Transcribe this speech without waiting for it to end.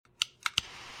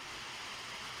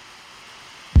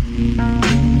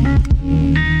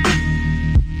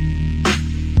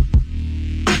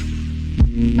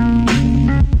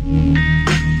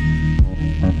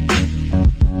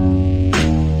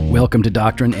Welcome to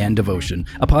Doctrine and Devotion,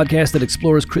 a podcast that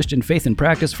explores Christian faith and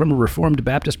practice from a Reformed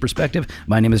Baptist perspective.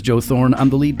 My name is Joe Thorne. I'm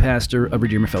the lead pastor of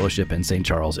Redeemer Fellowship in St.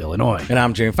 Charles, Illinois. And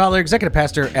I'm Jamie Fowler, executive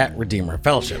pastor at Redeemer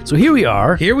Fellowship. So here we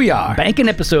are. Banking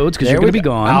episodes because you're going to be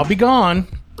gone. I'll be gone.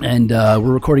 And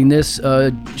we're recording this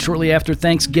shortly after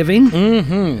Thanksgiving.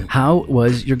 Mm-hmm. How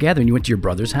was your gathering? You went to your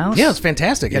brother's house? Yeah, it was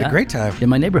fantastic. Had a great time. In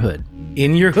my neighborhood.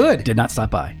 In your hood. Did not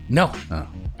stop by. No. Oh.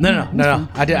 No.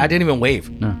 I didn't even wave.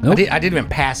 No. Nope. I didn't even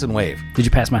pass and wave. Did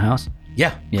you pass my house?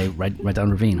 Yeah. Yeah, right down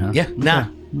Ravine, huh? Yeah. No.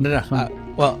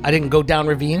 Well, I didn't go down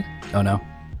Ravine. Oh, no?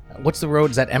 What's the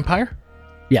road? Is that Empire?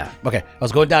 Yeah. Okay. I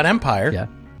was going down Empire. Yeah.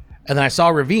 And then I saw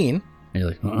Ravine. And you're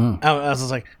like, uh-uh. I was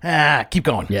just like, keep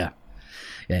going. Yeah.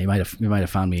 Yeah, you might have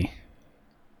found me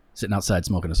sitting outside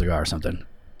smoking a cigar or something.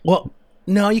 Well,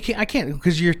 no, you can't. I can't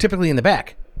because you're typically in the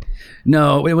back.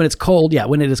 No, when it's cold, yeah.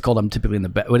 When it is cold, I'm typically in the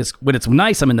back. When it's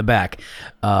nice, I'm in the back,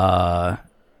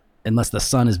 unless the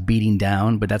sun is beating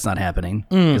down. But that's not happening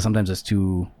because sometimes it's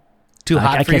too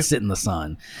hot. I can't sit in the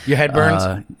sun. Your head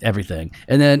burns. Everything,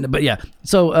 and then, but yeah.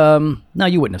 So no,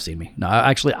 you wouldn't have seen me. No,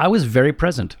 actually, I was very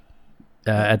present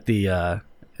at the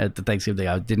Thanksgiving Day.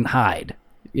 I didn't hide.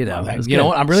 You know, you know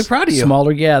what? I'm really proud of you.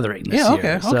 Smaller gathering this year.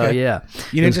 Okay. So yeah,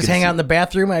 you didn't just hang out in the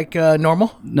bathroom like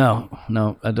normal. No,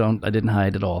 I didn't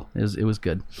hide at all. It was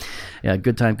good. Yeah,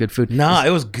 good time, good food. No, it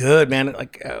was good, man.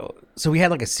 Like, so we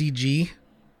had like a CG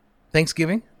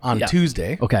Thanksgiving on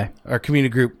Tuesday. Okay, our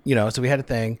community group. You know, so we had a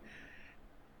thing.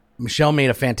 Michelle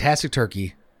made a fantastic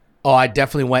turkey. Oh, I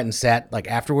definitely went and sat like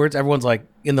afterwards. Everyone's like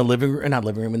in the living room, not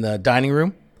living room, in the dining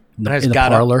room. And I just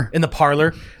got up in the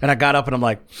parlor, and I got up and I'm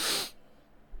like,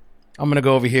 I'm going to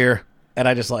go over here. And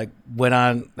I just like went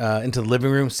on into the living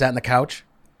room, sat on the couch,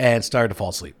 and started to fall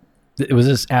asleep. Was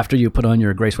this after you put on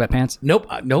your gray sweatpants? Nope.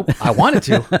 I wanted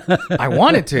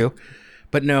to.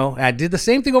 But no, I did the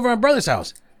same thing over at my brother's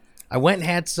house. I went and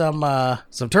had some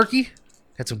turkey,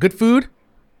 had some good food,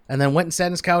 and then went and sat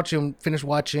on his couch and finished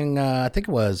watching, I think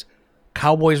it was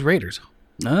Cowboys Raiders.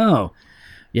 Oh,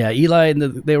 yeah. Eli and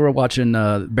they were watching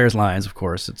Bears Lions, of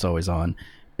course. It's always on.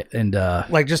 And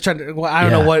like just trying to, I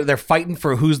don't know what they're fighting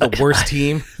for. Who's the worst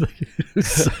team?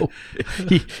 So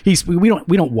we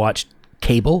don't watch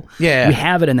cable. Yeah, we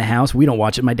have it in the house. We don't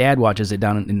watch it. My dad watches it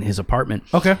down in his apartment.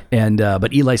 Okay. And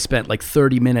but Eli spent like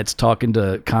 30 minutes talking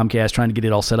to Comcast trying to get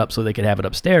it all set up so they could have it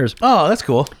upstairs. Oh, that's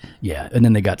cool. Yeah, and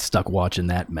then they got stuck watching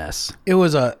that mess. It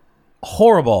was a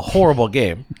horrible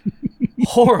game.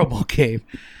 Horrible game.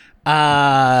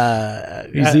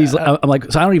 I'm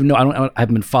like, so I don't even know. I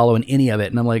haven't been following any of it,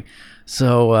 and I'm like,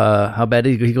 so how bad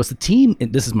is it? He goes, the team.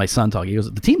 And this is my son talking. He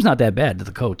goes, the team's not that bad.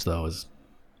 The coach though is,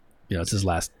 it's his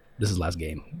last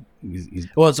game.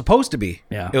 Well, it's supposed to be.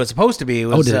 Yeah, it was supposed to be. It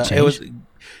was, did it change?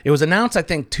 It was announced, I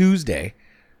think, Tuesday.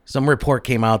 Some report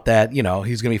came out that he's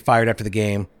going to be fired after the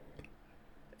game,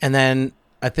 and then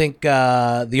I think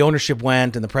the ownership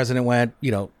went and the president went,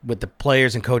 with the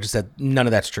players and coaches said none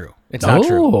of that's true. It's not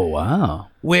true. Oh, wow.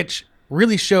 Which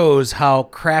really shows how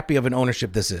crappy of an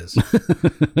ownership this is.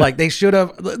 Like they should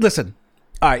have, listen,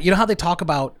 all right, you know how they talk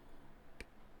about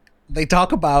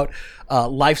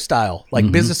lifestyle,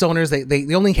 like business owners,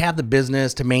 they only have the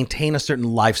business to maintain a certain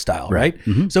lifestyle, right?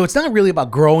 Mm-hmm. So it's not really about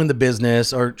growing the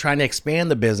business or trying to expand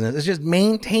the business. It's just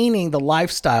maintaining the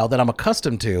lifestyle that I'm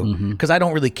accustomed to because I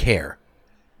don't really care.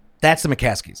 That's the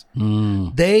McCaskies.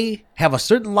 They have a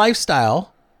certain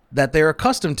lifestyle that they're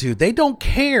accustomed to. They don't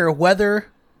care whether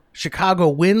Chicago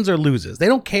wins or loses. They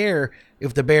don't care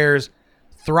if the Bears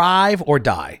thrive or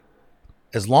die.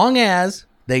 As long as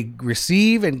they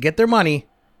receive and get their money,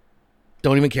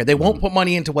 don't even care. They won't put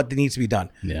money into what needs to be done.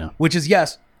 Yeah. Which is,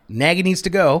 yes, Nagy needs to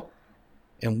go.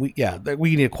 And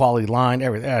we need a quality line.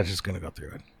 Everything. I'm just going to go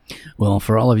through it. Well,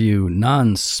 for all of you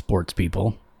non-sports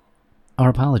people, our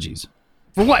apologies.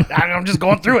 For what? I'm just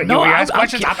going through it. No, you ask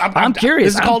questions. I'm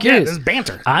curious. This is called this is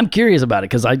banter. I'm curious about it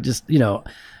because I just, I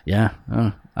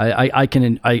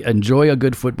enjoy a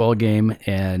good football game,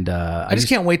 and I just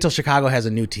can't wait till Chicago has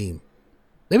a new team.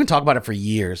 They've been talking about it for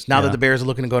years. Now that the Bears are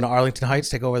looking to go to Arlington Heights,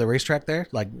 take over the racetrack there,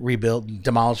 like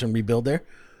demolish and rebuild there.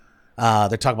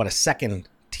 They're talking about a second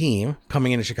team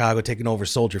coming into Chicago, taking over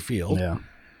Soldier Field. Yeah.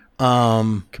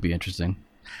 Could be interesting.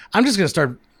 I'm just going to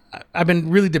start. I've been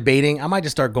really debating. I might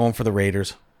just start going for the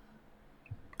Raiders.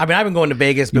 I mean, I've been going to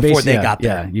Vegas before they got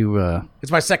there. Yeah, it's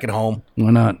my second home.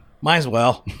 Why not? Might as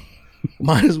well.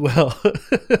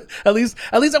 At least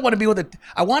I want to be with it.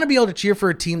 I want to be able to cheer for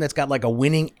a team that's got like a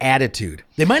winning attitude.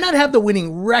 They might not have the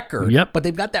winning record, but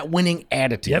they've got that winning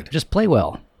attitude. Yep, just play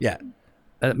well. Yeah,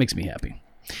 that makes me happy.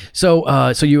 So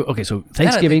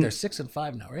Thanksgiving. They're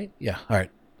 6-5 now, right? Yeah. All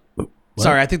right.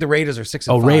 Sorry, I think the Raiders are 6-5.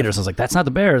 Oh, Raiders. I was like, that's not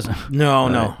the Bears. No,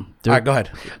 no. All right, go ahead.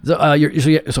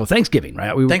 So Thanksgiving,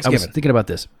 right? Thanksgiving. I was thinking about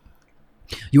this.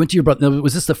 You went to your brother.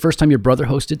 Was this the first time your brother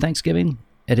hosted Thanksgiving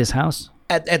at his house?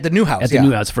 At the new house. At the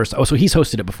new house first. Oh, so he's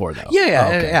hosted it before, though.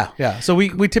 Yeah. So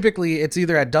we typically, it's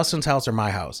either at Dustin's house or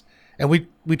my house. And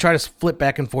we try to flip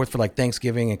back and forth for like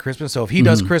Thanksgiving and Christmas. So if he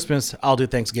does Christmas, I'll do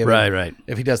Thanksgiving. Right.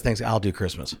 If he does Thanksgiving, I'll do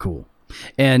Christmas. Cool.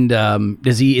 And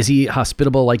is he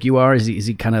hospitable like you are? Is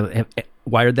he kind of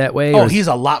wired that way? Oh, he's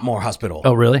a lot more hospitable.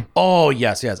 Oh, really? Oh,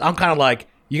 yes. I'm kind of like,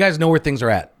 you guys know where things are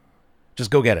at. Just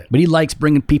go get it. But he likes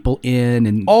bringing people in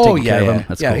and taking care of them.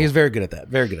 That's cool. He's very good at that.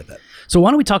 Very good at that. So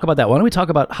why don't we talk about that? Why don't we talk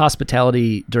about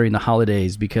hospitality during the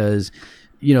holidays? Because,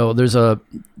 there's a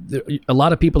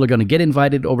lot of people are going to get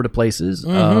invited over to places.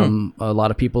 A lot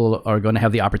of people are going to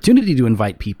have the opportunity to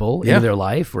invite people into their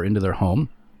life or into their home.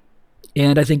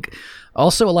 And I think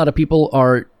also a lot of people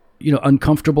are,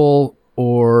 uncomfortable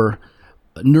or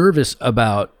nervous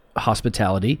about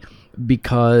hospitality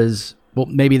because, well,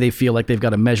 maybe they feel like they've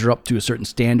got to measure up to a certain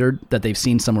standard that they've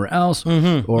seen somewhere else,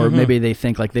 or maybe they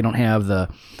think like they don't have the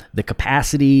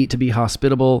capacity to be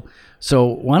hospitable. So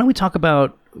why don't we talk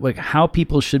about like how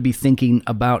people should be thinking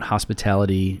about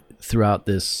hospitality throughout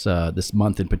this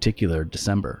month in particular,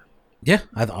 December? Yeah,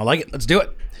 I like it. Let's do it.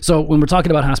 So when we're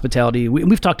talking about hospitality,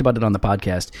 we've talked about it on the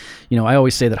podcast. I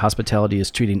always say that hospitality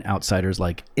is treating outsiders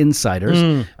like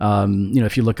insiders.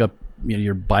 If you look up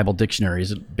your Bible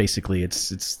dictionaries, basically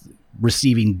it's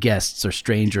receiving guests or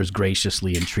strangers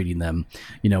graciously and treating them,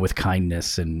 with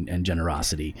kindness and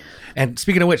generosity. And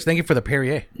speaking of which, thank you for the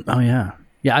Perrier. Oh yeah.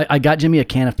 Yeah, I got Jimmy a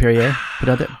can of Perrier, put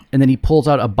out there, and then he pulls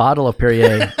out a bottle of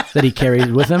Perrier that he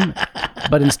carried with him.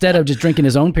 But instead of just drinking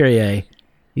his own Perrier,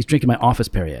 he's drinking my office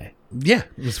Perrier. Yeah.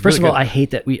 First of all, I hate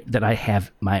that I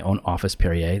have my own office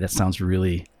Perrier. That sounds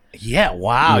really... Yeah,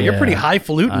 wow. You're pretty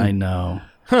highfalutin. I know.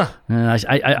 Huh.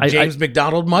 James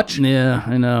McDonald much? Yeah,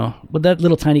 I know. But that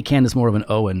little tiny can is more of an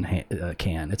Owen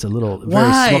can. It's a little very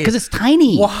Why? small because it's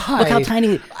tiny. Why? Look how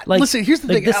tiny. Like, listen, here's the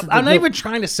thing. I'm not even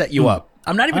trying to set you up.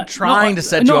 I'm not even trying to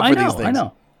set you up for these things. I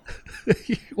know.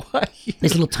 Why?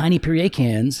 These little tiny Perrier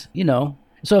cans,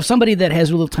 So if somebody that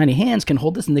has little tiny hands can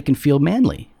hold this and they can feel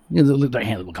manly.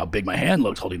 Look how big my hand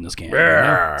looks holding this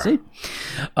can. See?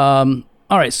 All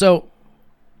right, so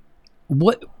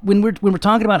when we're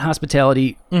talking about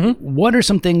hospitality, what are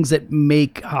some things that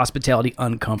make hospitality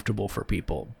uncomfortable for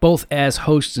people, both as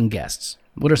hosts and guests?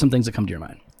 What are some things that come to your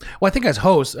mind? Well, I think as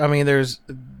hosts, I mean, there's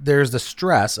the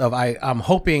stress of I'm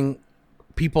hoping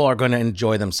people are going to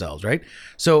enjoy themselves, right?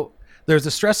 So there's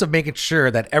the stress of making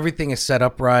sure that everything is set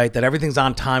up right, that everything's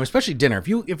on time, especially dinner.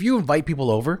 If you invite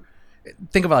people over,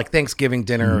 think about like Thanksgiving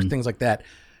dinner or things like that.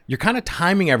 You're kind of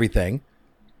timing everything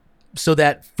so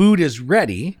that food is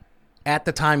ready at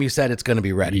the time you said it's going to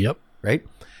be ready. Yep. Right.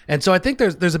 And so I think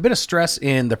there's a bit of stress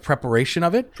in the preparation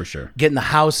of it. For sure. Getting the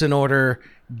house in order,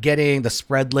 getting the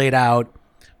spread laid out,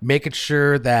 making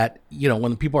sure that,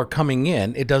 when people are coming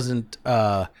in, it doesn't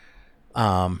look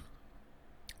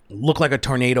like a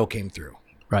tornado came through.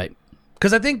 Right.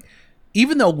 Because I think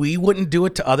even though we wouldn't do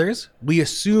it to others, we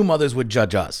assume others would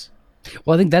judge us.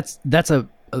 Well, I think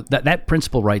that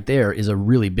principle right there is a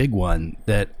really big one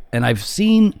and I've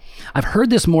heard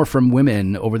this more from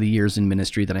women over the years in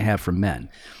ministry than I have from men,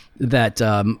 that,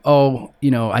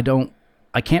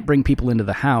 I can't bring people into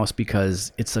the house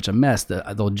because it's such a mess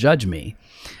that they'll judge me.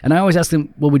 And I always ask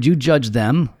them, well, would you judge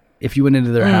them if you went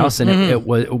into their house and it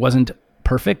wasn't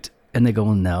perfect? And they go,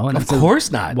 well, no. And of course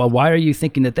not. Well, why are you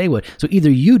thinking that they would? So either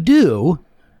you do,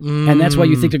 and that's why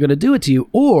you think they're going to do it to you,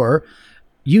 or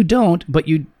you don't, but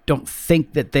you don't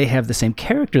think that they have the same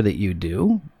character that you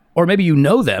do, or maybe you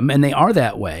know them and they are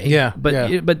that way. Yeah.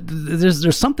 But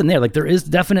there's something there. Like there is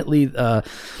definitely a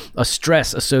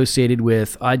stress associated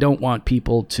with, I don't want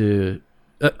people to,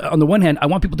 on the one hand, I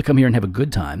want people to come here and have a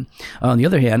good time. On the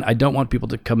other hand, I don't want people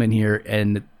to come in here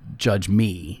and judge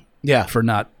me for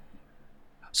not.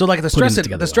 So like the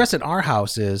stress at our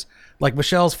house is like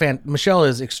Michelle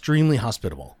is extremely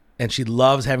hospitable and she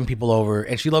loves having people over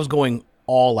and she loves going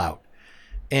all out.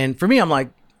 And for me, I'm like,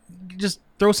 just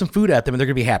throw some food at them and they're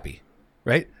going to be happy,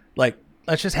 right? Like,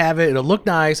 let's just have it. It'll look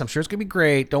nice. I'm sure it's going to be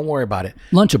great. Don't worry about it.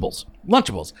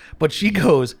 Lunchables. But she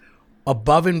goes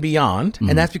above and beyond.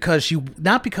 And that's because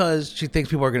not because she thinks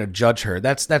people are going to judge her.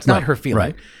 That's not her feeling.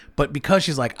 Right. But because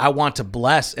she's like, I want to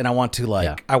bless and I want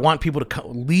to I want people to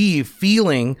leave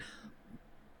feeling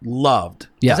loved.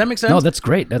 Yeah. Does that make sense? No, that's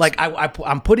great.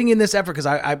 I'm putting in this effort because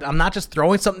I'm not just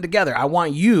throwing something together. I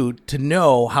want you to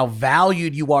know how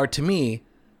valued you are to me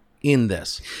in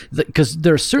this. Because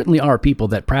there certainly are people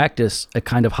that practice a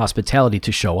kind of hospitality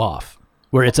to show off.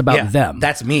 where it's about them.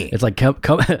 That's me. It's like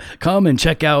come and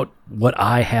check out what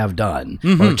I have done,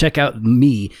 or check out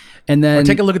me, and then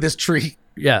Take a look at this tree.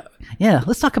 yeah.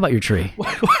 Let's talk about your tree.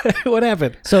 What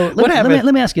happened? So what happened?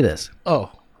 Let me ask you this.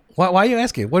 Oh, why are you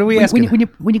asking? What are we asking?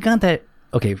 When you got that,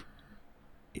 okay,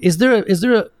 is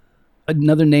there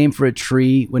another name for a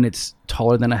tree when it's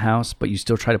taller than a house, but you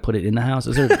still try to put it in the house?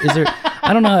 Is there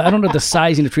I don't know the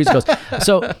sizing of trees goes.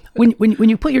 So when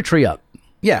you put your tree up,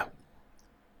 yeah,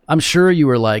 I'm sure you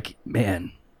were like,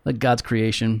 man, like God's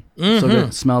creation, so good,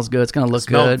 it smells good, it's gonna look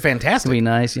good, fantastic, it's gonna be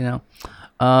nice,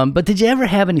 but did you ever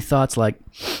have any thoughts like,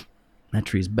 that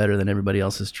tree's better than everybody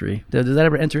else's tree? Does that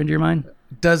ever enter into your mind?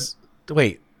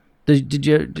 Wait,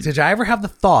 did I ever have the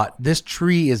thought this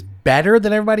tree is better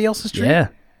than everybody else's tree? Yeah.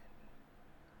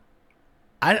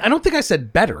 I don't think I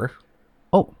said better.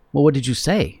 Oh, well, what did you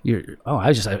say?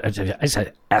 I just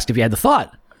asked if you had the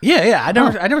thought. Yeah.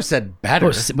 I never said better.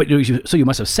 Oh, so you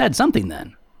must have said something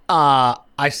then.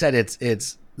 I said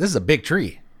this is a big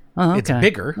tree. Oh, okay. It's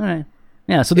bigger. All right.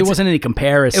 Yeah, so there wasn't any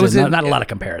comparison. It was not a lot of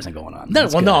comparison going on.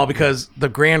 No, because the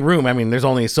grand room, I mean, there's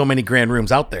only so many grand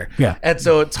rooms out there. Yeah. And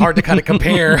so it's hard to kind of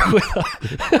compare.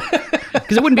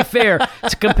 Because it wouldn't be fair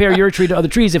to compare your tree to other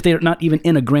trees if they're not even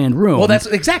in a grand room. Well, that's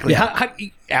exactly. How,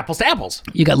 apples to apples.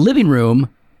 You got living room.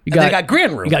 You got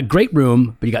grand room. You got great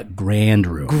room, but you got grand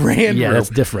room. Yeah, that's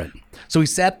different. So we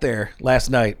sat there last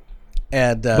night.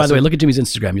 And by the way, look at Jimmy's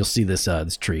Instagram. You'll see this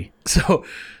tree. So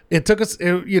it took us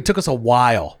a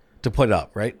while to put up,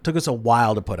 right? It took us a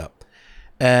while to put up.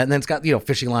 And then it's got,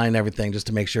 fishing line and everything just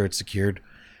to make sure it's secured.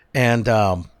 And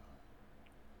I'm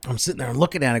sitting there and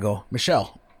looking at it and go,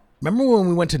 Michelle, remember when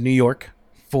we went to New York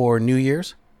for New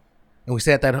Year's? And we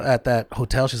sat at that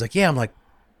hotel? She's like, yeah. I'm like,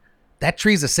 that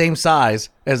tree's the same size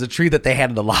as the tree that they had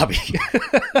in the lobby.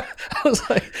 I was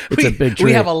like, it's a big tree.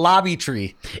 We have a lobby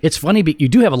tree. It's funny, but you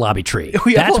do have a lobby tree.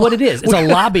 That's what it is. It's a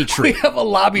lobby tree. We have a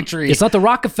lobby tree. It's not the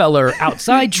Rockefeller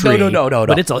outside tree. No.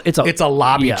 But it's a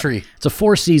lobby tree. It's a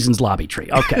Four Seasons lobby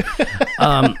tree. Okay.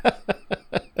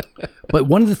 But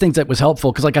one of the things that was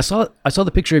helpful, because like I saw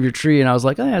the picture of your tree and I was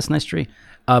like, oh yeah, it's a nice tree.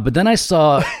 But then I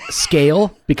saw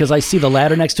scale, because I see the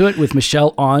ladder next to it with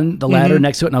Michelle on the ladder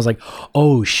next to it, and I was like,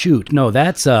 "Oh shoot, no,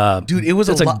 that's dude, it was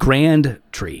a grand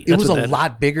tree." It was a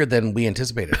lot bigger than we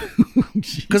anticipated.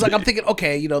 Because like I'm thinking,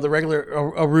 okay, the regular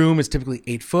a room is typically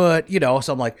 8 foot,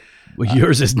 so I'm like, well,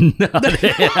 yours is not.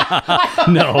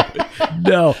 No.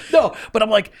 But I'm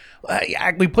like,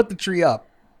 we put the tree up,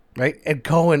 right? And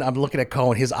Cohen, I'm looking at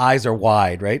Cohen, his eyes are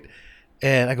wide, right?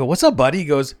 And I go, "What's up, buddy?" He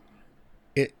goes,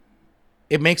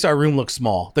 It makes our room look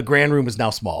small. The grand room is now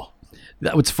small.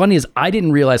 What's funny is I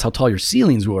didn't realize how tall your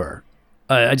ceilings were.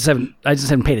 I just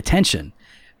haven't paid attention.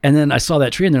 And then I saw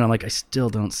that tree in there and I'm like, I still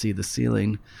don't see the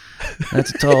ceiling.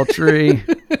 That's a tall tree.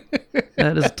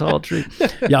 That is a tall tree.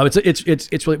 Yeah,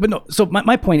 it's really, but no. So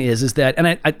my point is that,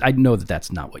 and I know that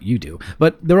that's not what you do,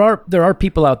 but there are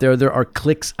people out there, there are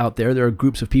cliques out there, there are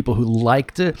groups of people who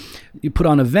like to put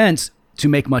on events to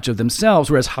make much of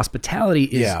themselves, whereas hospitality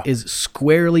is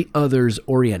squarely others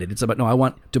oriented. It's about, no, I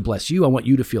want to bless you. I want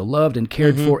you to feel loved and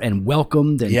cared for and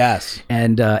welcomed, and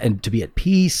and to be at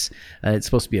peace. It's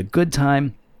supposed to be a good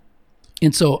time.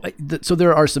 And so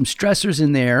there are some stressors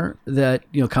in there that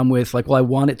come with like, well, I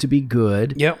want it to be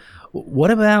good. Yep.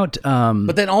 What about?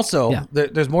 But then also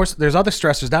there's other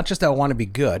stressors. Not just that I want to be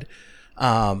good.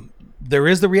 There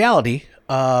is the reality.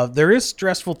 There is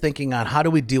stressful thinking on how do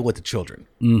we deal with the children.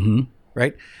 Mm-hmm.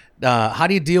 Right? How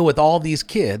do you deal with all these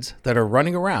kids that are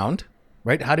running around?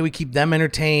 Right? How do we keep them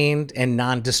entertained and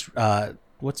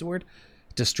what's the word?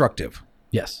 Destructive.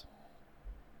 Yes.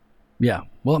 Yeah.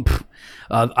 Well,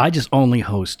 I just only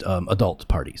host adult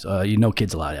parties.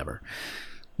 Kids allowed ever.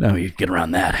 No, you get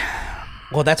around that.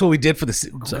 Well, that's what we did because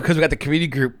we got the community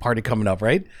group party coming up,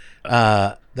 right?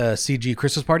 The CG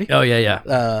Christmas party. Oh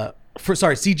yeah.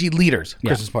 CG Leaders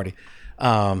Christmas party.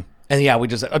 And yeah, we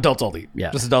just adults only.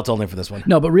 Yeah. Just adults only for this one.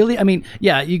 No, but really, I mean,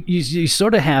 yeah, you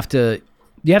sort of have to.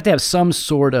 You have to have some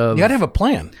sort of. You got to have a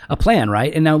plan. A plan,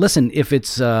 right? And now listen, if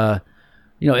it's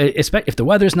if the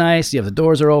weather's nice, the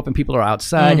doors are open, people are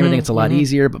outside, and everything, it's a lot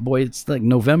easier. But boy, it's like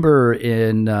November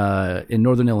in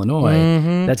Northern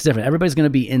Illinois. That's different. Everybody's going to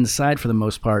be inside for the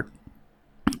most part.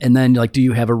 And then, like, do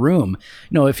you have a room?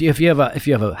 If you have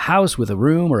a house with a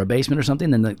room or a basement or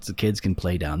something, then the kids can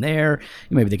play down there.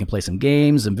 Maybe they can play some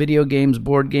games, some video games,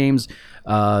 board games.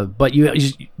 But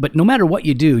no matter what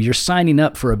you do, you're signing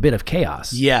up for a bit of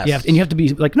chaos. Yes, and you have to be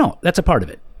like, no, that's a part of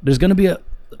it. There's going to be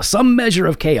some measure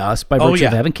of chaos by virtue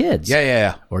of having kids.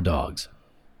 Yeah. Or dogs.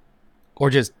 Or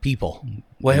just people.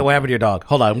 What happened to your dog?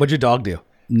 Hold on. What'd your dog do?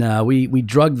 No, we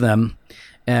drugged them.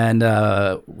 And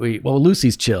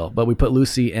Lucy's chill, but we put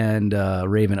Lucy and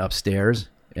Raven upstairs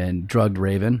and drugged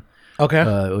Raven.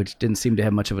 Okay. Which didn't seem to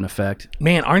have much of an effect.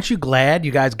 Man, aren't you glad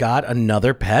you guys got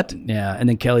another pet? Yeah, and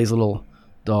then Kelly's little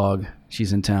dog,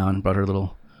 she's in town, brought her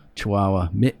little Chihuahua,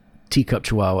 teacup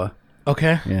Chihuahua.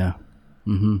 Okay. Yeah.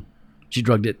 Mm-hmm. She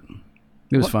drugged it.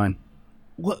 It was fine.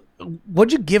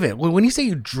 What'd you give it? When you say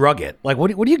you drug it, like what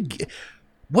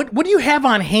do you have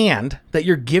on hand that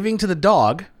you're giving to the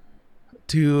dog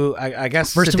to, I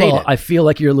guess, first of sedate all, it? I feel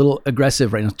like you're a little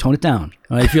aggressive right now. Tone it down.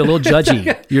 I feel a little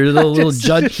judgy. You're a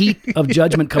little heat of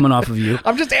judgment coming off of you.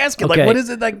 I'm just asking, Okay. like, what is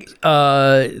it like?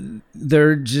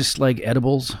 They're just like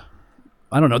edibles.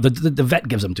 I don't know. The vet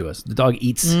gives them to us. The dog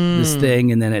eats this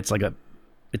thing, and then it's like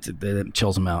it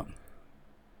chills him out.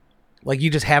 Like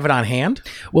you just have it on hand?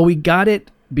 Well, we got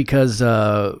it because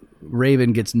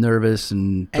Raven gets nervous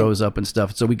and throws up and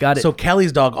stuff. So we got it. So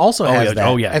Kelly's dog also has yeah. that.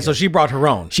 Oh, yeah, And so she brought her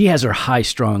own. She has her high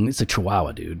strung. It's a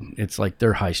Chihuahua, dude. It's like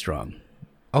they're high strung.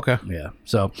 Okay. Yeah.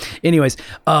 So, anyways,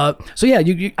 I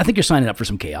think you're signing up for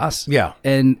some chaos. Yeah.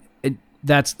 And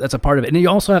that's a part of it. And you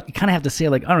also kind of have to say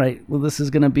like, all right, well, this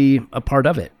is going to be a part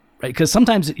of it, right? Because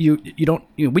sometimes you don't,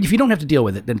 if you don't have to deal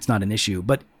with it, then it's not an issue.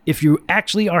 But if you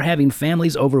actually are having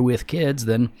families over with kids,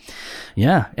 then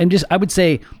yeah. And I would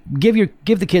say give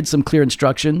the kids some clear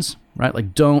instructions, right?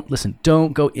 Like don't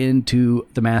go into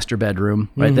the master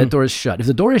bedroom, right? That door is shut. If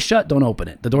the door is shut, don't open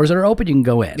it. The doors that are open, you can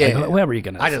go in. Yeah, like, whoever you're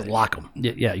going to. I just lock them.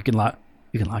 Yeah, you can lock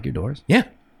your doors Yeah.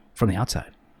 from the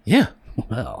outside. Yeah.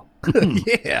 Well,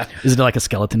 Yeah. is it like a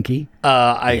skeleton key?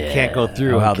 I can't go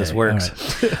through how this Okay, works.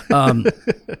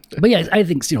 But yeah, I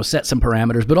think set some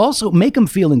parameters, but also make them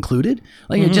feel included.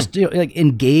 Like just like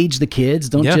engage the kids.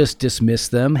 Don't just dismiss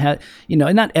them. And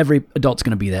not every adult's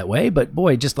going to be that way, but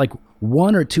boy, just like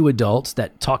one or two adults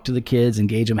that talk to the kids,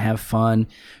 engage them, have fun,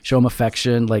 show them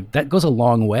affection. Like that goes a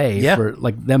long way for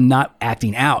like them not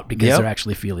acting out because they're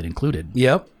actually feeling included.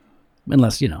 Yep.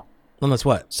 Unless Unless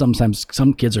what? sometimes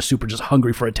some kids are super just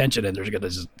hungry for attention and they're going to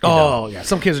just Yeah.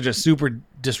 Some kids are just super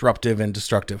disruptive and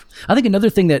destructive. I think another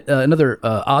thing that another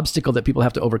obstacle that people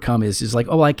have to overcome is like,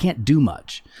 oh, I can't do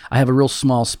much. I have a real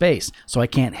small space, so I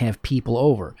can't have people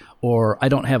over. Or I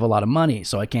don't have a lot of money,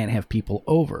 so I can't have people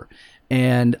over.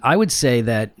 And I would say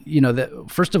that, that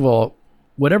first of all,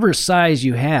 whatever size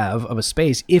you have of a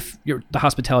space, if the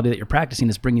hospitality that you're practicing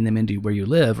is bringing them into where you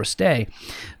live or stay,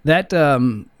 that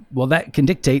that can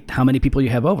dictate how many people you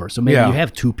have over. So maybe you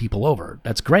have 2 people over.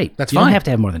 That's great. That's you fine. don't have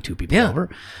to have more than 2 people over.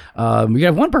 You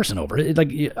have 1 person over.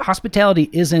 Hospitality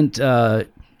isn't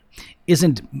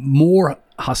more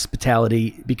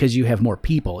hospitality because you have more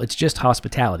people. It's just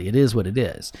hospitality. It is what it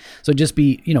is. So just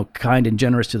be, kind and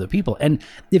generous to the people. And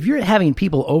if you're having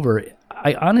people over,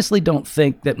 I honestly don't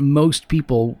think that most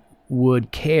people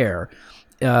would care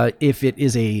if it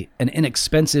is an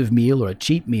inexpensive meal or a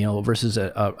cheap meal versus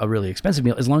a really expensive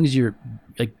meal, as long as you're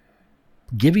like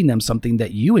giving them something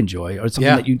that you enjoy or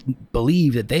something that you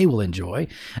believe that they will enjoy,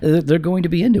 they're going to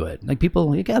be into it. Like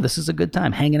people, this is a good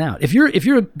time hanging out. If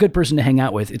you're a good person to hang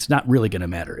out with, it's not really going to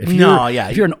matter. If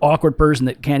you're an awkward person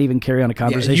that can't even carry on a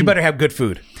conversation, you better have good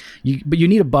food. But you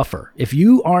need a buffer. If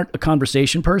you aren't a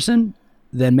conversation person,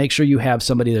 then make sure you have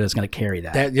somebody that is going to carry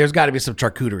that. There's got to be some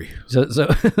charcuterie. So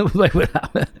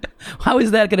how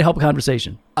is that going to help a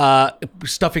conversation?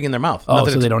 Stuffing in their mouth. Oh,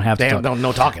 so they don't have to talk.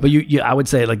 No talking. But I would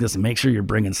say like this: make sure you're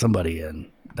bringing somebody in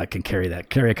that can carry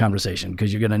a conversation,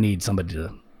 because you're going to need somebody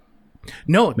to.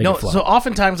 No. So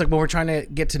oftentimes, like when we're trying to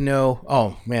get to know,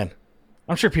 oh man,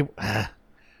 I'm sure people,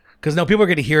 because people are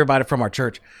going to hear about it from our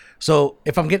church. So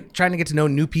if I'm trying to get to know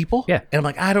new people, and I'm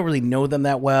like, I don't really know them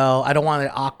that well, I don't want it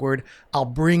awkward, I'll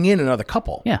bring in another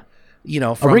couple. Yeah.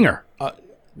 A ringer.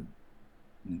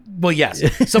 Well, yes,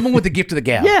 someone with the gift of the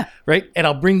gab. Yeah. Right. And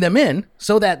I'll bring them in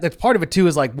so that's part of it too,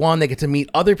 is like, 1, they get to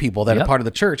meet other people that are part of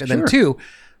the church. And then 2,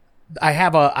 I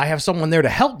have someone there to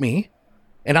help me,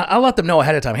 and I'll let them know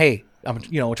ahead of time. Hey, I'm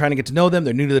trying to get to know them.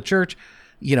 They're new to the church.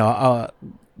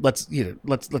 Let's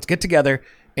get together.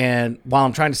 And while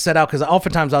I'm trying to set out, because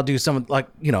oftentimes I'll do some a lot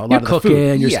of the cooking,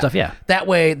 food. your stuff. Yeah. That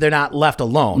way they're not left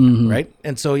alone, right?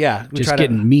 And so we just try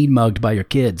getting mean mugged by your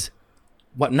kids.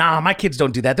 What? Nah, my kids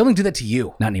don't do that. They only do that to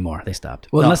you. Not anymore. They stopped.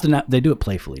 Well, unless they do it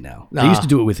playfully now. They used to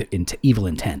do it with evil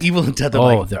intent. Evil intent.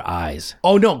 Their eyes.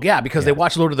 Oh no, because they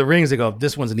watch Lord of the Rings. They go,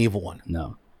 this one's an evil one.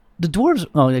 No, the dwarves.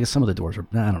 Oh, I guess some of the dwarves were.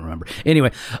 I don't remember.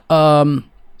 Anyway, so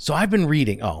I've been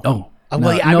reading.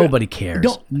 Nobody cares.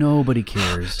 Nobody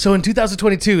cares. So in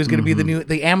 2022 is going to be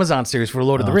the Amazon series for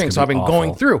Lord of the Rings. So I've been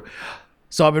going through.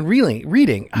 So I've been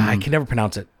reading. I can never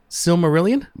pronounce it.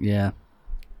 Silmarillion. Yeah.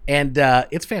 And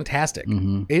it's fantastic.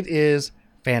 It is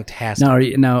fantastic. So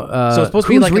it's supposed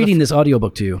to be like reading this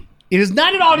audiobook to you? It is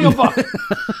not an audiobook.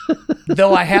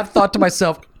 Though I have thought to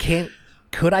myself,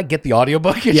 could I get the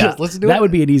audiobook and just listen to it? That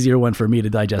would be an easier one for me to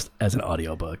digest as an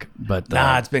audiobook. But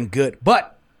nah, it's been good.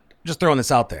 But just throwing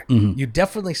this out there, you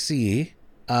definitely see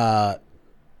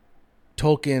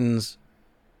Tolkien's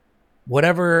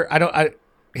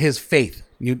his faith.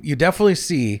 You definitely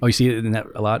see. Oh, you see it in that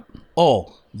a lot?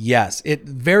 Oh, yes. It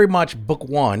very much book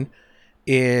one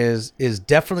is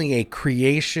definitely a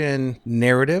creation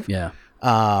narrative. Yeah.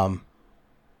 And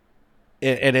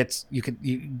it's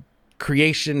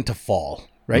creation to fall,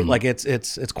 right? Like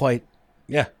it's quite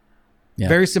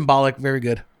very symbolic, very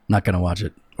good. Not gonna watch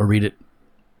it or read it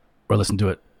or listen to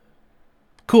it.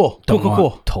 Cool.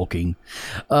 Tolkien.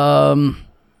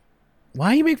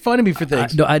 Why you make fun of me for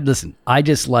things? No, listen. I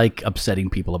just like upsetting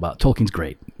people about Tolkien's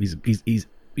great.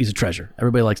 He's a treasure.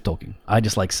 Everybody likes Tolkien. I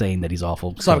just like saying that he's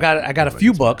awful. So I got a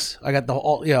few books. I got the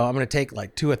whole. I'm going to take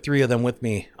like 2 or 3 of them with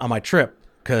me on my trip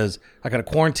because I got a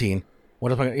quarantine.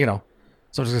 What if I? So I'm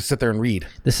just going to sit there and read.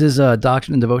 This is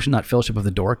Doctrine and Devotion, not Fellowship of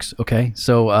the Dorks. Okay,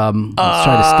 so let's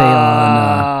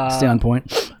try to stay on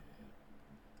point.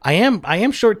 I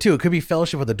am short too. It could be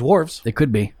Fellowship of the Dwarves. It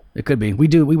could be. We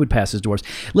would pass as dwarves.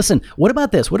 Listen, what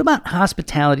about this? What about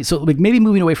hospitality? So like maybe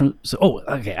moving away from.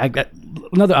 I got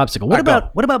another obstacle. What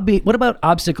about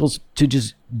obstacles to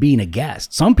just being a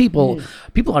guest? Some people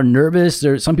are nervous.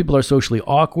 Some people are socially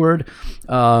awkward.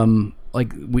 Some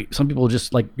people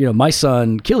just like my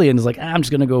son Killian is like I'm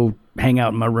just gonna go hang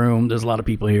out in my room. There's a lot of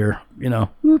people here.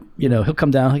 He'll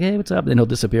come down like hey what's up, then he'll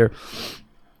disappear.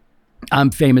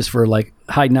 I'm famous for like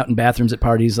hiding out in bathrooms at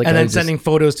parties, like, and then sending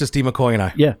photos to Steve McCoy and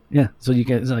I. Yeah. So you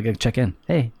can like check in.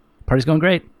 Hey, party's going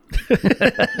great.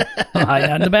 I'm hiding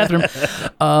out in the bathroom.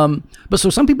 But so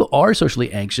some people are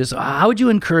socially anxious. How would you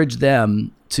encourage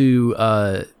them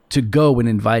to go when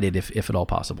invited, if at all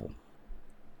possible?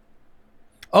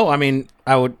 Oh, I mean,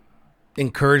 I would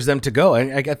encourage them to go.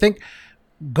 I think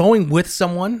going with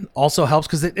someone also helps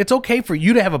because it's okay for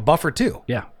you to have a buffer too.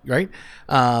 Yeah. Right.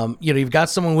 You've got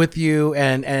someone with you,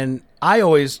 and I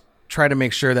always try to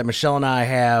make sure that Michelle and I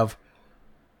have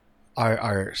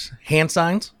our hand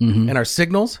signs and our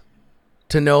signals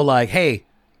to know like, hey,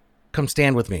 come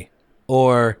stand with me,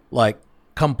 or like,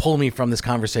 come pull me from this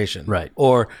conversation. Right.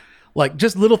 Or like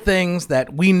just little things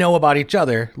that we know about each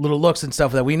other, little looks and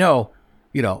stuff that we know,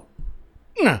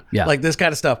 yeah, like this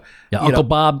kind of stuff. Yeah, Uncle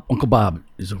Bob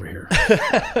is over here.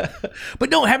 But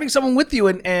no, having someone with you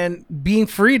and being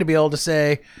free to be able to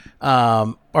say,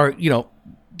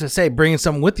 bringing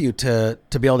someone with you to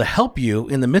be able to help you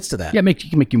in the midst of that. Yeah,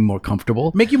 make you more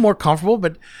comfortable.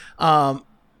 But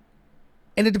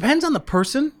and it depends on the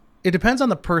person.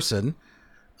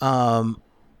 I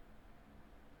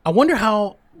wonder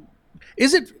how.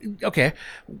 Is it okay?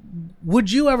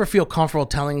 Would you ever feel comfortable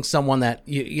telling someone that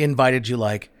you invited you?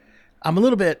 Like, I'm a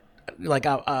little bit like.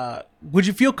 Would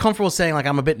you feel comfortable saying like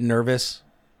I'm a bit nervous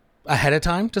ahead of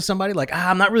time to somebody? Like,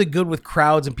 I'm not really good with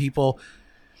crowds and people.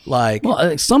 Like,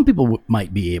 well, some people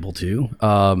might be able to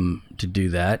do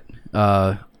that.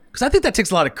 Because I think that takes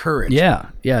a lot of courage. Yeah.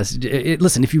 Yes.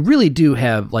 Listen, if you really do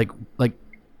have like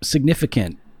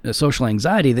significant social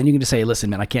anxiety, then you can just say, listen,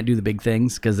 man, I can't do the big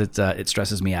things because it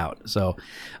stresses me out. So,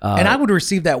 and I would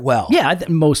receive that well. Yeah,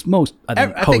 most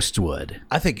hosts would.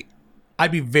 I think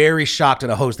I'd be very shocked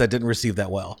at a host that didn't receive that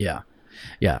well. Yeah.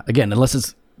 Again,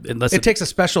 unless it takes a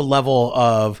special level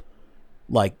of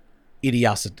like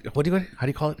idiocracy. How do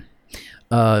you call it?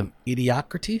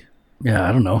 Idiocracy. Yeah,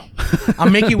 I don't know.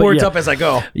 I'm making words up as I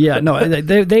go. Yeah, no,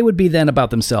 they would be then about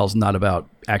themselves, not about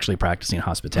actually practicing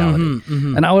hospitality.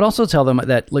 And I would also tell them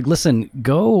that, like, listen,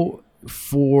 go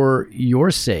for your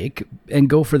sake and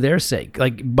go for their sake.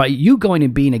 Like, by you going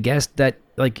and being a guest, that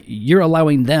like you're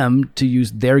allowing them to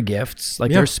use their gifts,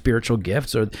 like their spiritual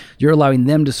gifts, or you're allowing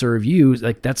them to serve you.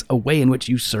 Like, that's a way in which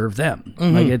you serve them.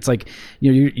 Like, it's like,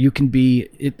 you can be,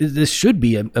 this should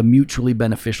be a mutually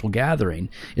beneficial gathering.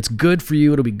 It's good for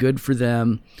you. It'll be good for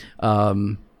them.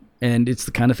 And it's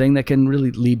the kind of thing that can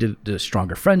really lead to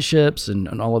stronger friendships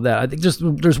and all of that. I think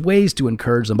there's ways to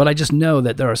encourage them, but I just know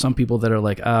that there are some people that are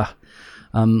like,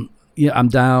 I'm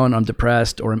down, I'm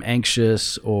depressed, or I'm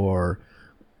anxious, or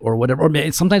whatever.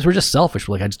 Or sometimes we're just selfish.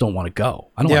 We're like, I just don't want to go.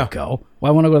 I don't want to go. Why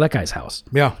want to go to that guy's house?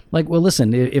 Yeah. Like, well,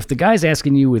 listen, if the guy's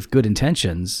asking you with good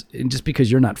intentions, and just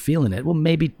because you're not feeling it, well,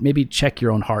 maybe check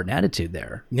your own heart and attitude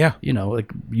there. Yeah.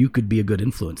 Like you could be a good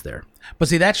influence there. But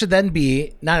see, that should then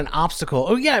be not an obstacle.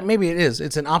 Oh, yeah, maybe it is.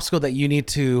 It's an obstacle that you need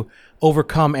to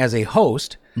overcome as a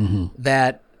host.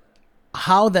 That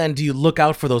how then do you look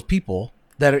out for those people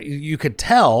that you could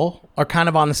tell are kind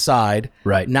of on the side,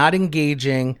 right? Not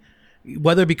engaging,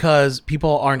 whether because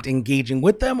people aren't engaging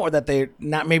with them or that they're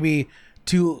not maybe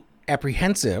too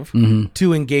apprehensive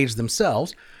to engage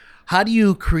themselves. How do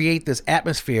you create this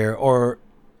atmosphere, or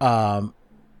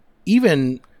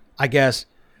even, I guess,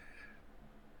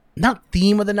 not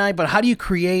theme of the night, but how do you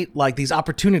create like these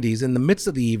opportunities in the midst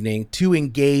of the evening to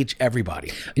engage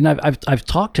everybody? You know, I've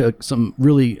talked to some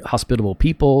really hospitable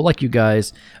people like you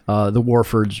guys. The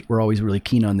Warfords were always really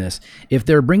keen on this. If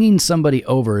they're bringing somebody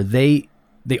over, they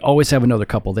always have another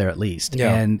couple there at least.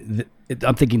 Yeah. And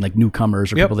I'm thinking like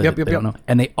newcomers or people that they don't know.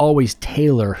 And they always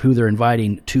tailor who they're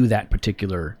inviting to that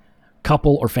particular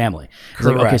couple or family. It's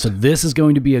like, okay, so this is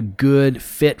going to be a good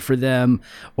fit for them,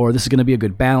 or this is going to be a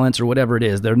good balance, or whatever it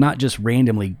is. They're not just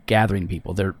randomly gathering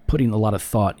people. They're putting a lot of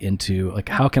thought into like,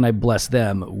 how can I bless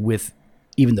them with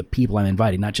even the people I'm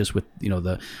inviting, not just with, you know,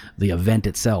 the event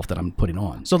itself that I'm putting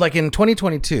on. So like in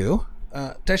 2022,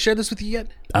 did I share this with you yet?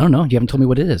 I don't know. You haven't told me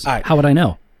what it is. Right. How would I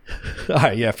know? All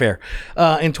right. Yeah, fair.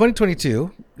 In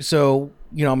 2022, so,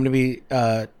 you know, I'm going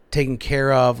to be taking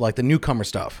care of like the newcomer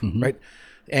stuff, right?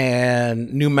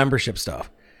 And new membership stuff.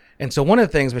 And so one of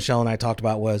the things Michelle and I talked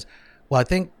about was, well, I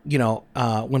think, you know,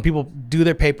 when people do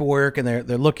their paperwork and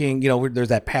they're looking, you know, there's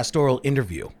that pastoral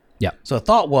interview. Yeah. So the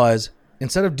thought was,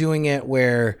 instead of doing it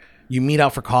where you meet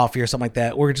out for coffee or something like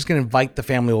that, we're just going to invite the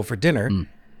family over for dinner.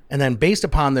 And then based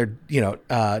upon their, you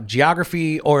know,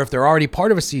 geography, or if they're already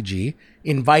part of a CG,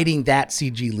 inviting that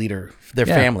CG leader, their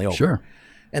family over. Sure.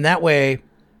 And that way,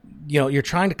 you know, you're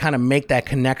trying to kind of make that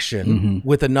connection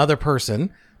with another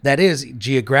person that is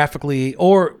geographically,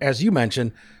 or as you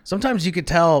mentioned, sometimes you could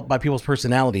tell by people's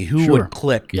personality who would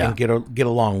click and get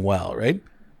along well, right?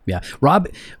 Yeah. Rob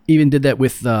even did that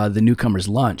with the newcomers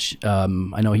lunch. I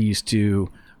know he used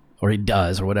to, or he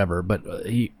does, or whatever, but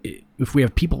if we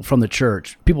have people from the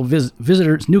church, people,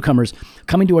 visitors, newcomers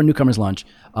coming to our newcomers lunch,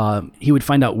 he would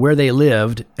find out where they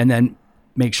lived and then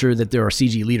make sure that there are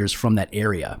CG leaders from that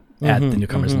area at the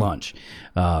newcomers lunch.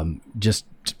 Just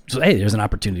so, hey, there's an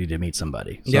opportunity to meet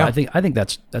somebody. So I think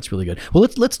that's really good. Well,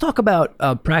 let's talk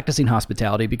about practicing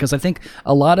hospitality, because I think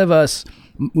a lot of us,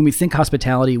 when we think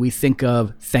hospitality, we think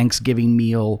of Thanksgiving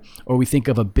meal, or we think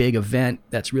of a big event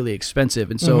that's really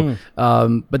expensive. And so,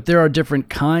 but there are different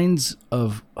kinds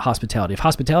of hospitality. If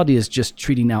hospitality is just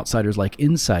treating outsiders like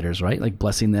insiders, right? Like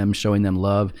blessing them, showing them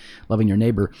love, loving your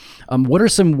neighbor. What are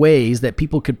some ways that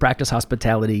people could practice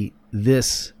hospitality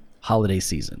this holiday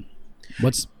season?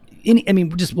 We'll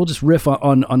just riff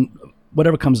on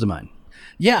whatever comes to mind.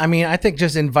 Yeah, I mean, I think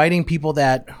just inviting people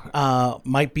that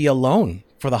might be alone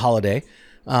for the holiday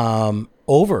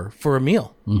over for a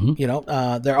meal. You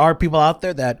know, there are people out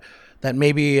there that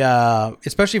maybe,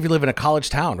 especially if you live in a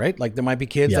college town, right? Like there might be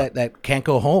kids that can't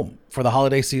go home for the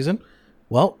holiday season.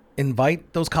 Well,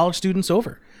 invite those college students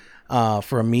over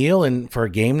for a meal and for a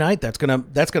game night. That'd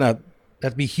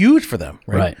be huge for them,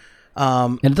 right?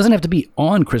 And it doesn't have to be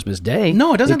on Christmas Day.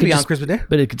 No, it doesn't have to be on Christmas Day.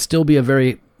 But it could still be a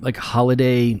very like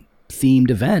holiday themed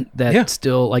event that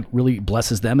still like really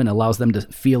blesses them and allows them to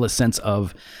feel a sense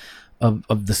of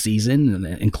the season and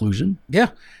inclusion.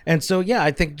 Yeah. And so,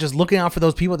 I think just looking out for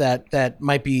those people that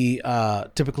might be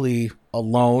typically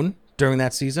alone during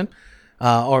that season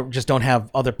or just don't have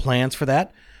other plans for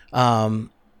that.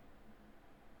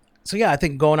 So I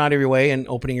think going out of your way and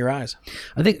opening your eyes.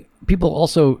 I think people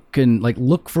also can like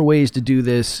look for ways to do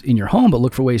this in your home, but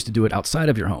look for ways to do it outside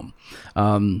of your home.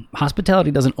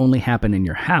 Hospitality doesn't only happen in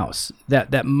your house.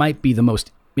 That might be the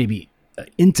most maybe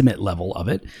intimate level of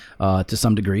it to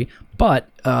some degree. But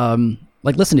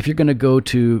like, listen, if you're going to go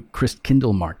to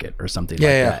Christkindl Market or something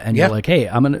that, and you're like, hey,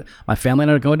 my family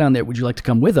and I are going down there. Would you like to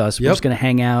come with us? We're just going to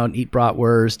hang out, eat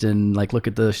bratwurst, and like look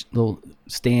at the little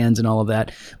stands and all of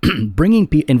that.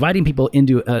 Inviting people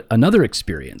into another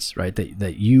experience, right?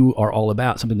 That you are all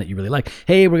about, something that you really like.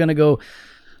 Hey, we're going to go,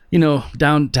 you know,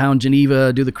 downtown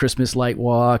Geneva, do the Christmas light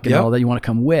walk and all that. You want to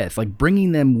come with? Like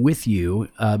bringing them with you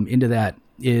into that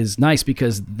is nice,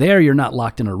 because there you're not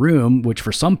locked in a room, which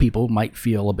for some people might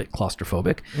feel a bit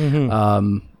claustrophobic.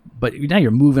 But now you're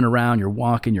moving around, you're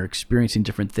walking, you're experiencing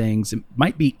different things. It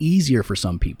might be easier for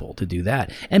some people to do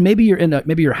that. And maybe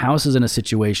maybe your house is in a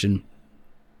situation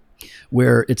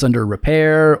where it's under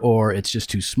repair, or it's just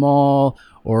too small,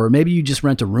 or maybe you just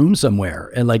rent a room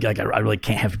somewhere and like I really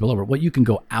can't have people over. Well, you can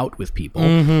go out with people,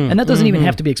 and that doesn't even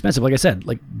have to be expensive. Like I said,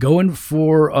 like going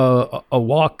for a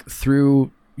walk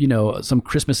through, you know, some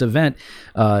Christmas event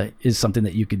is something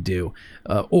that you could do,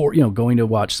 or, you know, going to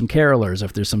watch some carolers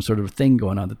if there's some sort of thing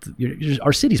going on.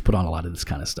 Our cities put on a lot of this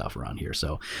kind of stuff around here,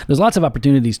 so there's lots of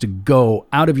opportunities to go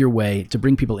out of your way to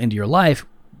bring people into your life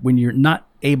when you're not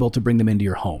able to bring them into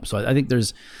your home. So I think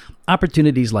there's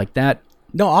opportunities like that.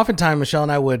 No, oftentimes Michelle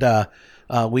and I would,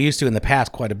 we used to in the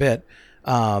past quite a bit.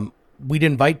 We'd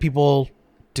invite people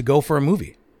to go for a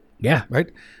movie. Yeah. Right.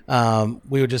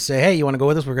 We would just say, hey, you want to go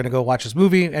with us? We're going to go watch this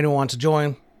movie. Anyone wants to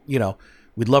join?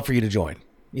 We'd love for you to join.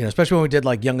 Especially when we did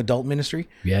like young adult ministry.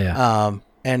 Yeah.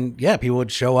 And people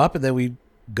would show up, and then we'd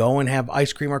go and have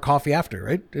ice cream or coffee after.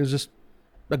 Right. It was just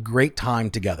a great time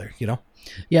together.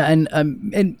 Yeah,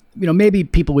 and maybe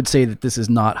people would say that this is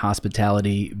not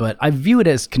hospitality, but I view it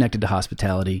as connected to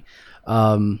hospitality.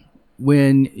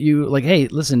 When you like, hey,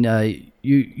 listen,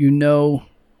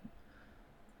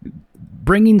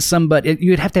 bringing somebody,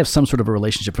 you'd have to have some sort of a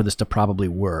relationship for this to probably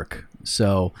work.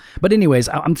 So, but anyways,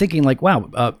 I'm thinking like,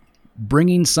 wow,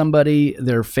 bringing somebody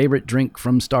their favorite drink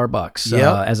from Starbucks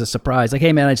as a surprise. Like,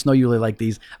 hey man, I just know you really like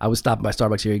these. I was stopping by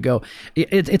Starbucks. Here you go.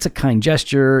 It's a kind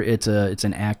gesture. It's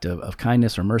an act of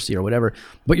kindness or mercy or whatever.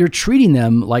 But you're treating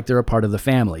them like they're a part of the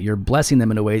family. You're blessing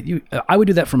them in a way. I would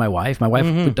do that for my wife. My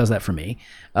wife does that for me.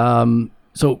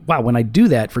 So wow, when I do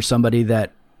that for somebody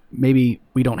that maybe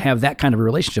we don't have that kind of a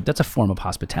relationship, that's a form of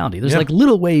hospitality. There's like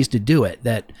little ways to do it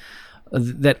that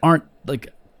aren't like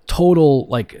total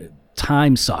like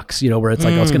time sucks, where it's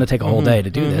like, oh, it's going to take a whole day to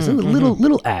do this.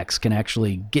 Little acts can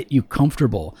actually get you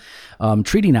comfortable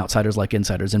treating outsiders like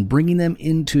insiders and bringing them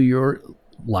into your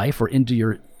life or into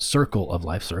your circle of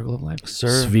life,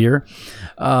 sphere.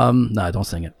 No, don't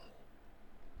sing it.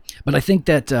 But I think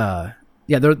that,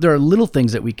 there are little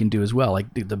things that we can do as well,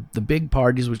 like the big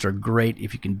parties, which are great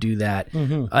if you can do that.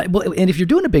 And if you're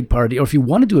doing a big party, or if you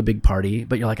want to do a big party,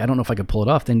 but you're like, I don't know if I could pull it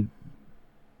off, then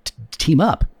team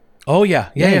up. Oh, yeah.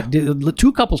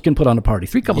 Two couples can put on a party.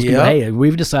 Three couples can go, hey,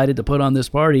 we've decided to put on this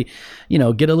party,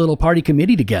 get a little party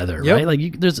committee together, right?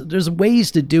 Like there's ways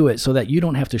to do it so that you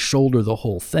don't have to shoulder the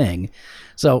whole thing.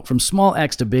 So from small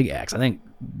acts to big acts, I think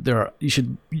there are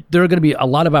going to be a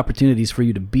lot of opportunities for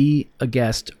you to be a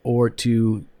guest or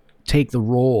to take the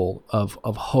role of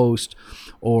host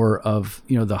or of,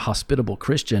 the hospitable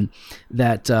Christian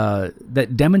that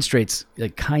demonstrates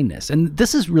kindness. And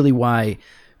this is really why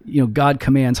God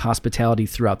commands hospitality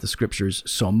throughout the scriptures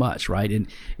so much, right?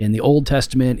 In the Old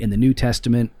Testament, in the New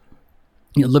Testament,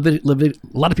 a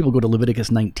lot of people go to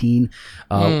Leviticus 19.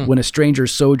 When a stranger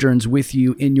sojourns with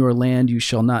you in your land, you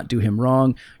shall not do him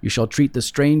wrong. You shall treat the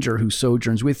stranger who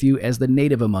sojourns with you as the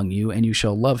native among you, and you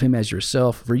shall love him as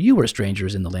yourself. For you were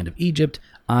strangers in the land of Egypt.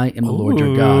 I am the Lord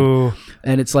your God.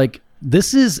 And it's like,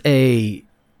 this is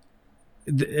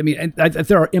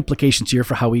there are implications here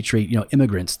for how we treat,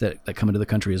 immigrants that come into the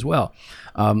country as well,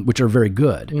 which are very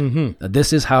good.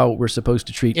 This is how we're supposed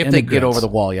to treat immigrants. If they get over the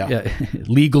wall,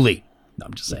 legally. No,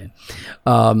 I'm just saying.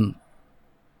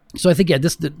 So I think,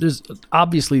 there's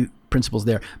obviously principles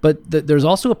there, but there's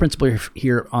also a principle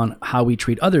here on how we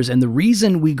treat others. And the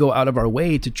reason we go out of our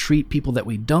way to treat people that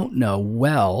we don't know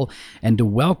well and to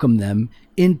welcome them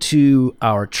into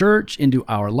our church, into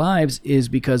our lives, is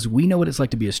because we know what it's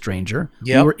like to be a stranger.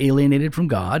 We were alienated from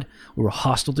God. We were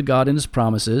hostile to God and his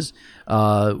promises.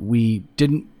 We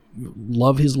didn't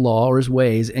love his law or his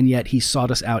ways, and yet he sought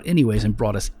us out anyways and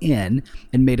brought us in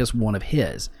and made us one of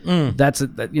his. There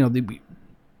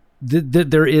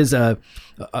is a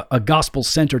gospel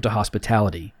center to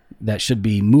hospitality that should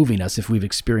be moving us if we've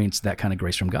experienced that kind of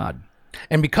grace from God.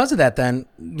 And because of that, then,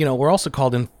 we're also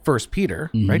called in 1 Peter,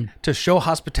 right, to show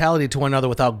hospitality to one another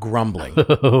without grumbling,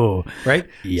 right?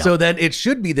 Yeah. So that it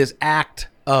should be this act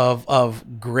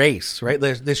of grace, right?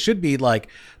 There should be like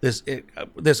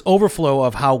this overflow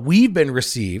of how we've been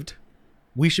received.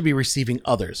 We should be receiving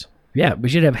others. Yeah, we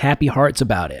should have happy hearts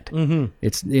about it.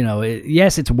 It's,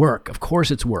 yes, it's work. Of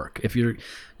course it's work. If you're,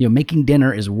 making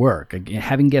dinner is work.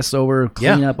 Having guests over,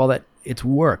 cleaning up, all that, it's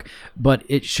work. But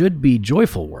it should be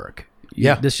joyful work.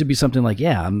 This should be something like,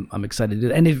 I'm excited to do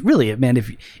that. And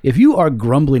if you are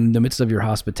grumbling in the midst of your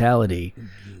hospitality,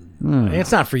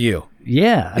 it's not for you.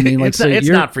 Yeah, I mean, like, it's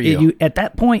not for you. At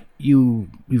that point,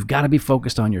 you've got to be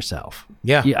focused on yourself.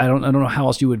 Yeah, I don't know how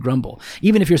else you would grumble.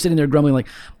 Even if you're sitting there grumbling, like,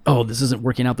 oh, this isn't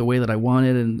working out the way that I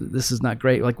wanted, and this is not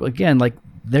great. Like, again, like,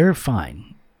 they're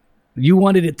fine. You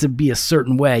wanted it to be a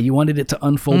certain way. You wanted it to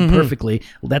unfold perfectly.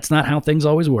 Well, that's not how things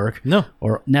always work. No,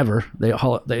 or never.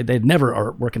 They never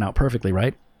are working out perfectly,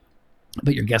 right?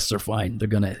 But your guests are fine. They're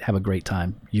gonna have a great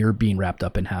time. You're being wrapped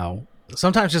up in how.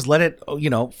 Sometimes just let it,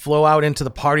 flow out into the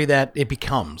party that it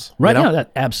becomes. Right. No, that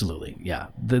absolutely. Yeah.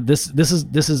 This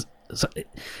is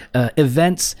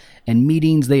events and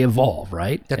meetings, they evolve,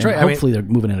 right? That's right. Hopefully they're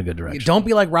moving in a good direction. Don't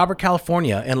be like Robert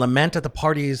California and lament at the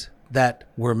parties that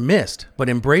were missed, but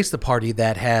embrace the party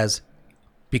that has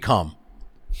become.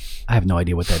 I have no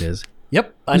idea what that is.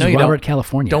 Yep. I know you don't. Robert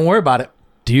California. Don't worry about it.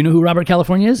 Do you know who Robert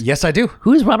California is? Yes, I do.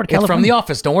 Who is Robert California? It's from The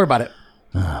Office. Don't worry about it.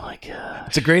 Oh my God.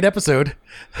 It's a great episode.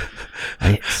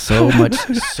 So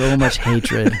much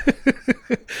hatred.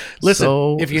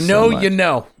 Listen, if you know, you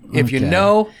know. If you Okay.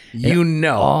 know, you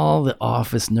know. All the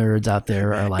office nerds out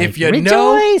there are like, If you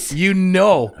rejoice! know, you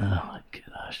know. Oh my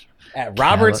gosh. At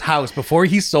Robert's house before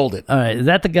he sold it. All right, is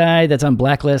that the guy that's on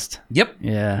Blacklist? Yep.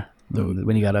 Yeah,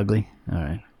 when he got ugly. All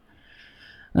right.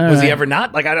 Was he ever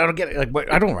not? Like, I don't get it. Like,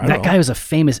 what- I don't know. That guy was a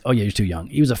famous. Oh yeah, he's too young.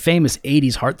 He was a famous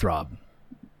 '80s heartthrob.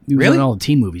 He was Really? in all the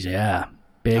teen movies. Yeah,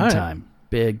 big All right. time,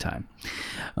 big time.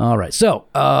 All right, so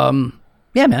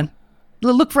yeah, man,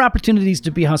 look for opportunities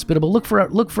to be hospitable. Look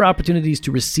for opportunities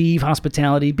to receive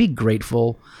hospitality. Be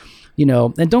grateful,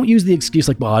 and don't use the excuse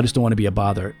like, well, I just don't want to be a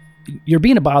bother. You're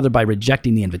being a bother by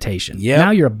rejecting the invitation. Yep. Now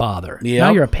you're a bother. Yep.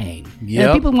 Now you're a pain. Yep.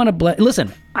 And people want to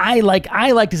listen. I like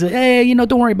to say, hey,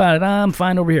 don't worry about it. I'm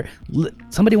fine over here.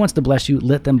 Somebody wants to bless you.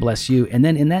 Let them bless you, and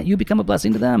then in that you become a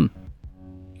blessing to them.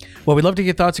 Well, we'd love to get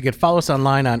your thoughts. You can follow us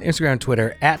online on Instagram and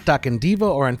Twitter at Doc and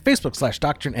Devo or on Facebook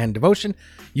 /Doctrine and Devotion.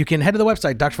 You can head to the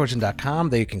website,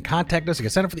 drdevotion.com. There you can contact us. You can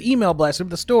sign up for the email blast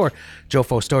at the store,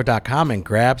 jofostore.com, and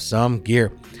grab some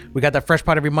gear. We got that fresh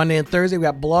pot every Monday and Thursday. We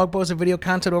got blog posts and video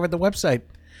content over at the website.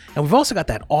 And we've also got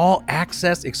that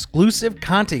all-access exclusive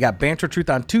content. You got Banter Truth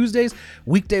on Tuesdays,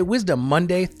 Weekday Wisdom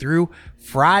Monday through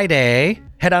Friday.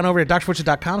 Head on over to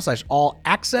drdevotion.com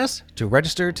 /all-access to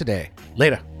register today.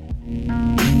 Later.